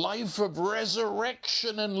very life of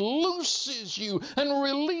resurrection and looses you and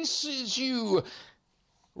releases you,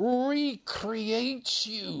 recreates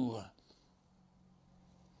you.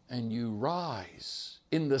 And you rise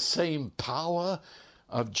in the same power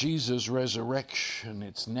of Jesus' resurrection.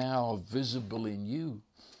 It's now visible in you.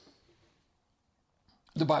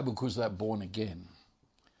 The Bible calls that born again.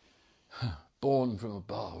 Born from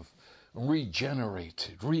above,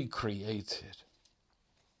 regenerated, recreated.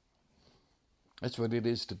 That's what it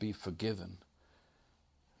is to be forgiven.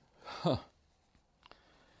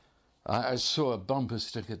 I saw a bumper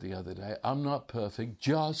sticker the other day. I'm not perfect,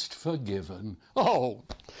 just forgiven. Oh,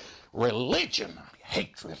 religion. I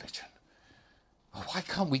hate religion. Why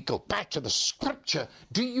can't we go back to the scripture?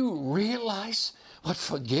 Do you realize what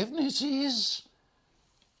forgiveness is?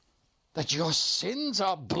 That your sins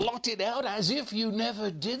are blotted out as if you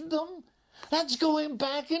never did them? That's going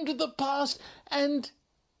back into the past, and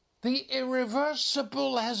the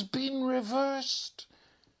irreversible has been reversed.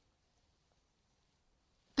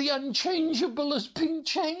 The unchangeable has been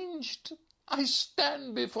changed. I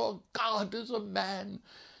stand before God as a man,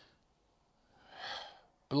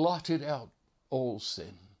 blotted out all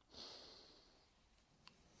sin,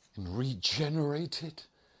 and regenerated,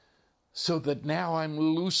 so that now I'm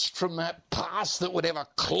loosed from that past that would ever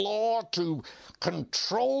claw to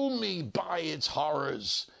control me by its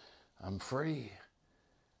horrors. I'm free.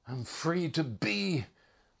 I'm free to be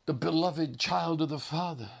the beloved child of the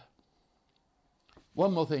Father.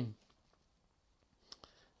 One more thing.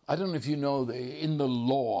 I don't know if you know, in the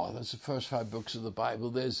law, that's the first 5 books of the Bible,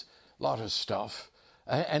 there's a lot of stuff.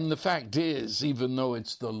 And the fact is, even though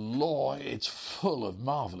it's the law, it's full of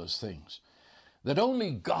marvelous things that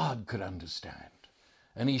only God could understand.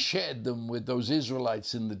 And he shared them with those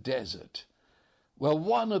Israelites in the desert. Well,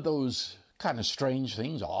 one of those kind of strange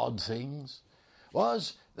things, odd things,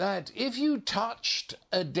 was that if you touched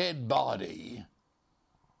a dead body,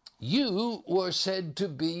 you were said to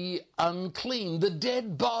be unclean. The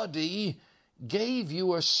dead body gave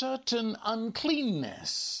you a certain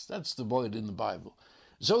uncleanness. That's the word in the Bible.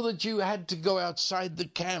 so that you had to go outside the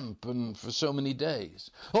camp and for so many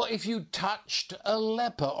days. Or if you touched a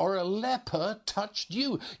leper, or a leper touched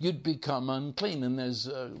you, you'd become unclean. And there's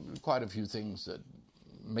quite a few things that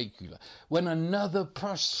make you. When another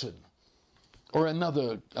person or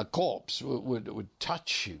a corpse would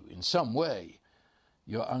touch you in some way,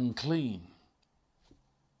 you're unclean.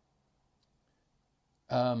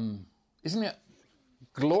 Isn't it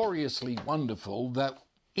gloriously wonderful that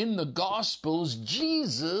in the Gospels,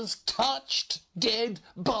 Jesus touched dead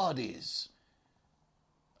bodies?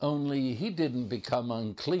 Only he didn't become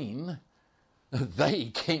unclean. They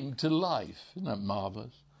came to life. Isn't that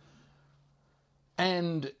marvelous?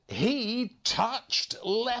 And he touched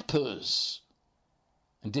lepers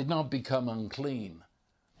and did not become unclean.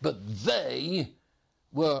 But they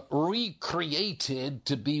were recreated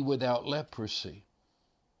to be without leprosy.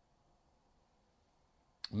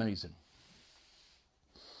 Amazing.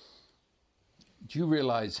 Do you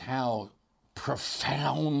realize how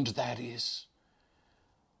profound that is?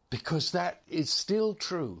 Because that is still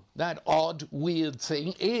true. That odd, weird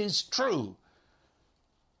thing is true.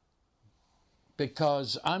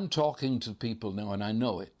 Because I'm talking to people now, and I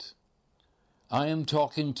know it. I am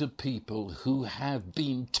talking to people who have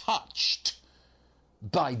been touched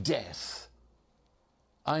by death.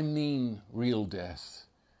 I mean real death.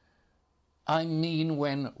 I mean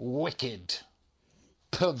when wicked,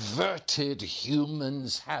 perverted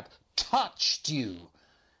humans have touched you.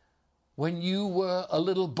 When you were a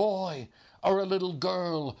little boy or a little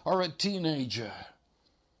girl or a teenager,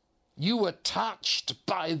 you were touched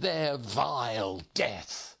by their vile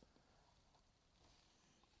death.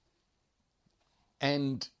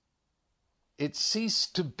 And it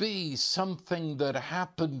ceased to be something that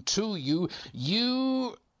happened to you.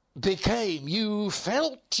 You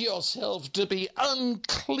felt yourself to be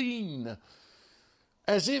unclean,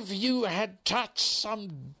 as if you had touched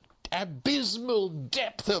some abysmal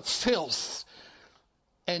depth of filth,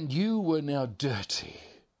 and you were now dirty.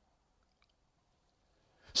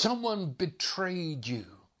 Someone betrayed you.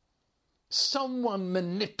 Someone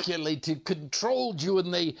manipulated, controlled you,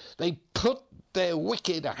 and they put their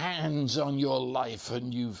wicked hands on your life,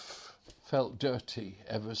 and you've felt dirty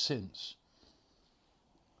ever since.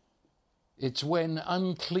 It's when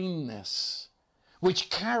uncleanness, which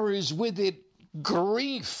carries with it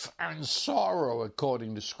grief and sorrow,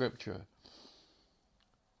 according to Scripture,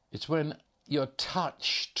 it's when you're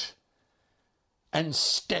touched and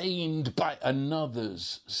stained by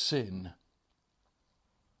another's sin.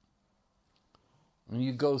 And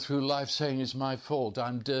you go through life saying, it's my fault,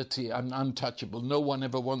 I'm dirty, I'm untouchable, no one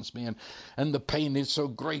ever wants me, and the pain is so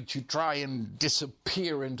great you try and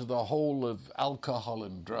disappear into the hole of alcohol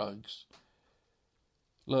and drugs.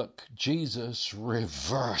 Look, Jesus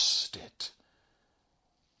reversed it.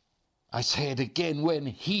 I say it again, when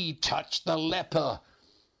he touched the leper,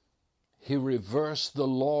 he reversed the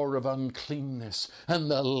law of uncleanness, and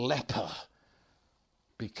the leper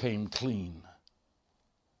became clean.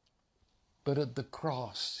 But at the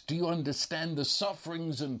cross, do you understand the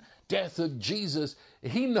sufferings and death of Jesus?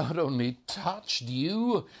 He not only touched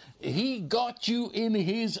you, he got you in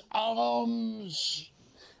his arms.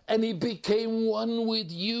 And he became one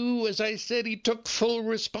with you. As I said, he took full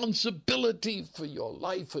responsibility for your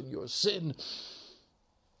life and your sin.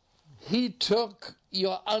 He took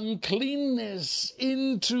your uncleanness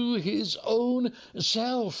into his own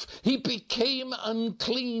self. He became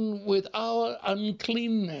unclean with our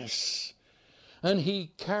uncleanness. And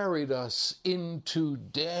he carried us into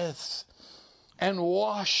death and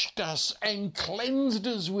washed us and cleansed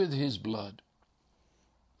us with his blood.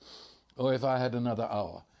 Oh, if I had another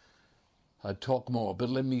hour, I'd talk more, but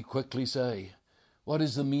let me quickly say, what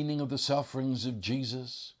is the meaning of the sufferings of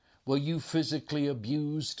Jesus? Were you physically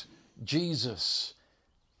abused? Jesus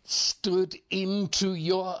stood into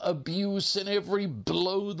your abuse, and every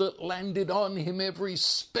blow that landed on him, every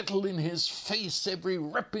spittle in his face, every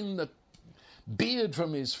ripping the beard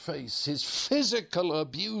from his face, his physical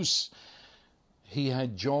abuse, he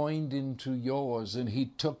had joined into yours, and he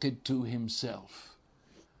took it to himself.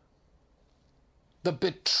 The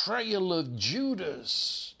betrayal of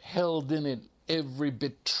Judas held in it every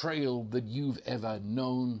betrayal that you've ever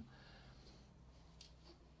known.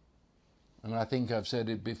 And I think I've said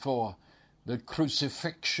it before, the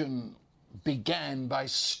crucifixion began by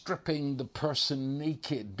stripping the person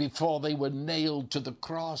naked before they were nailed to the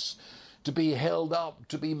cross, to be held up,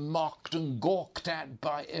 to be mocked and gawked at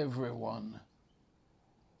by everyone,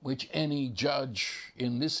 which any judge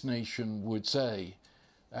in this nation would say,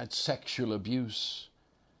 that's sexual abuse.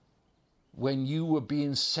 When you were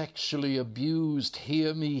being sexually abused,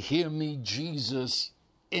 hear me, Jesus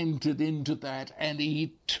entered into that, and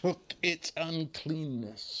he took its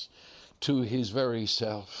uncleanness to his very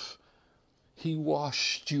self. He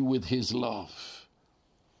washed you with his love.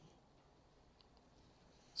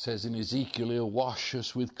 It says in Ezekiel, he'll wash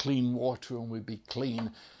us with clean water and we'll be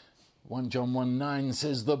clean. 1 John 1:9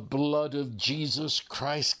 says the blood of Jesus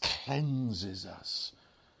Christ cleanses us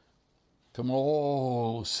from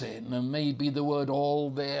all sin. And maybe the word all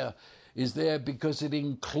there is there because it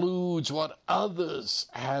includes what others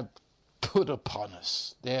have put upon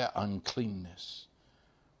us, their uncleanness.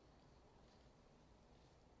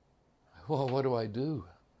 Well, what do?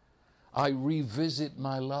 I revisit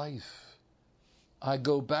my life. I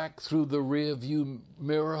go back through the rear view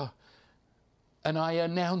mirror and I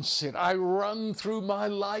announce it. I run through my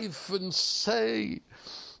life and say,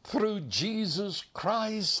 through Jesus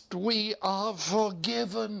Christ, we are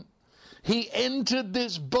forgiven. He entered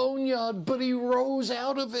this boneyard, but he rose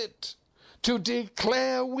out of it to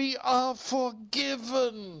declare we are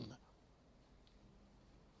forgiven.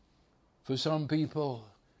 For some people,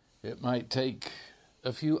 it might take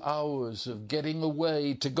a few hours of getting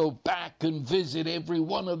away to go back and visit every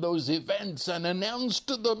one of those events and announce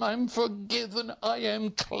to them, I'm forgiven, I am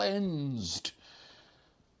cleansed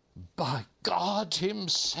by God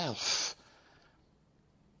himself.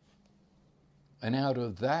 And out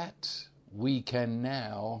of that, we can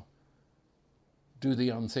now do the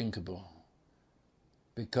unthinkable.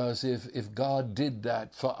 Because if God did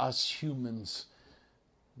that for us humans,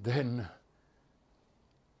 then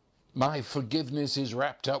my forgiveness is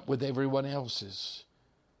wrapped up with everyone else's.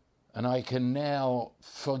 And I can now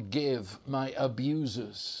forgive my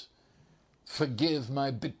abusers, forgive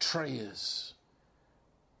my betrayers.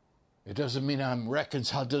 It doesn't mean I'm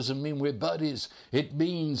reconciled, doesn't mean we're buddies. It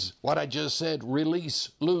means what I just said, release,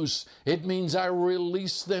 loose. It means I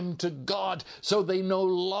release them to God so they no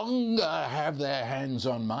longer have their hands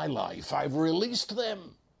on my life. I've released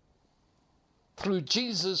them. Through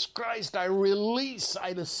Jesus Christ, I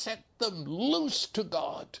set them loose to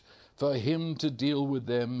God for him to deal with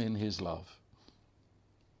them in his love.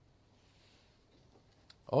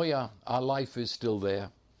 Oh yeah, our life is still there.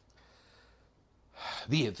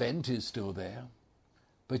 The event is still there.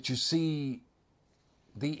 But you see,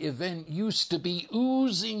 the event used to be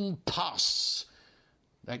oozing pus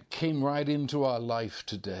that came right into our life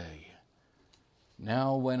today.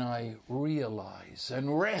 Now when I realize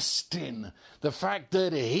and rest in the fact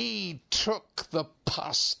that he took the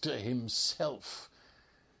pus to himself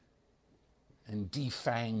and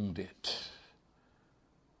defanged it.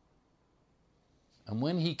 And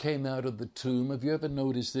when he came out of the tomb, have you ever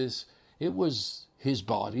noticed this? It was his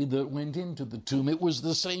body that went into the tomb. It was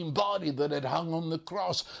the same body that had hung on the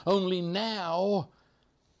cross. Only now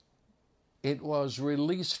it was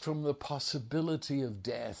released from the possibility of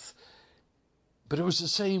death. But it was the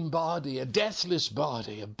same body, a deathless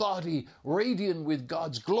body, a body radiant with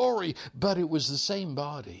God's glory, but it was the same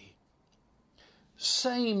body.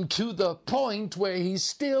 Same to the point where he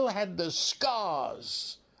still had the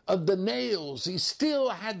scars of the nails. He still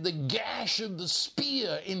had the gash of the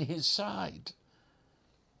spear in his side.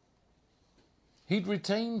 He'd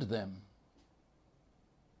retained them.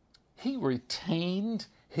 He retained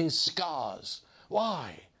his scars.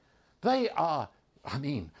 Why? They are,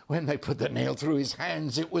 when they put the nail through his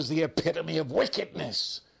hands, it was the epitome of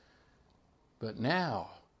wickedness. But now,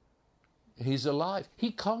 he's alive.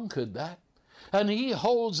 He conquered that. And he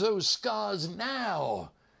holds those scars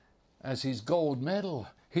now as his gold medal,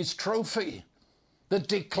 his trophy that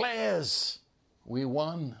declares we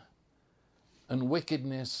won and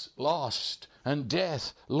wickedness lost and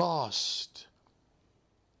death lost.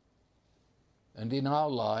 And in our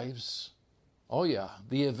lives, oh yeah,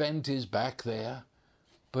 the event is back there,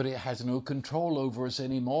 but it has no control over us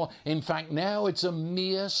anymore. In fact, now it's a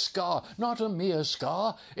mere scar. Not a mere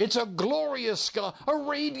scar, it's a glorious scar, a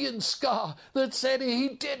radiant scar that said he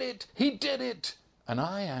did it. And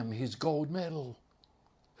I am his gold medal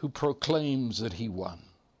who proclaims that he won.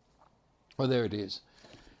 Well, there it is.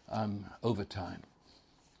 Over time.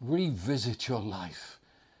 Revisit your life.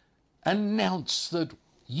 Announce that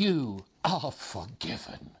you are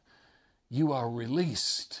forgiven. You are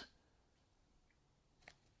released.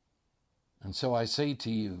 And so I say to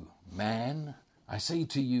you, man, I say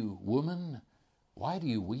to you, woman, why do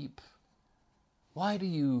you weep? Why do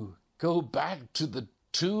you go back to the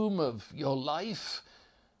tomb of your life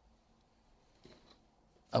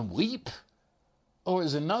and weep? Or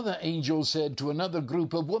as another angel said to another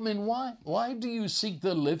group of women, why do you seek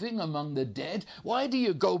the living among the dead? Why do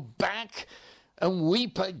you go back and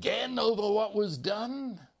weep again over what was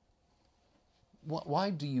done?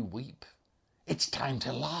 Why do you weep? It's time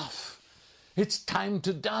to laugh. It's time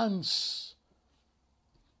to dance.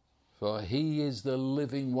 For he is the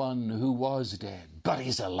living one who was dead, but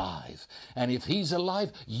is alive. And if he's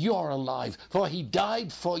alive, you're alive. For he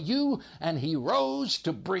died for you, and he rose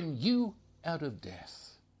to bring you out of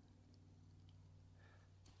death.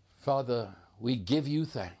 Father, we give you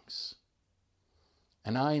thanks.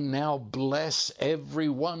 And I now bless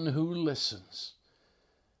everyone who listens.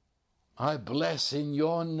 I bless in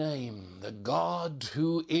your name the God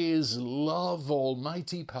who is love,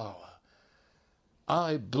 almighty power.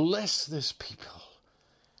 I bless this people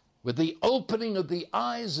with the opening of the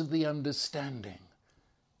eyes of the understanding,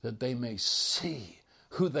 that they may see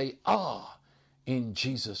who they are in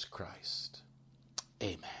Jesus Christ.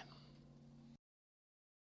 Amen.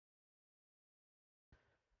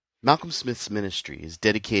 Malcolm Smith's ministry is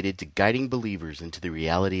dedicated to guiding believers into the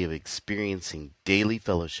reality of experiencing daily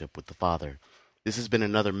fellowship with the Father. This has been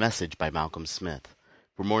another message by Malcolm Smith.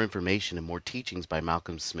 For more information and more teachings by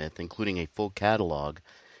Malcolm Smith, including a full catalog,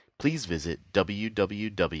 please visit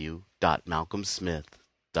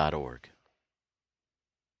www.malcolmsmith.org.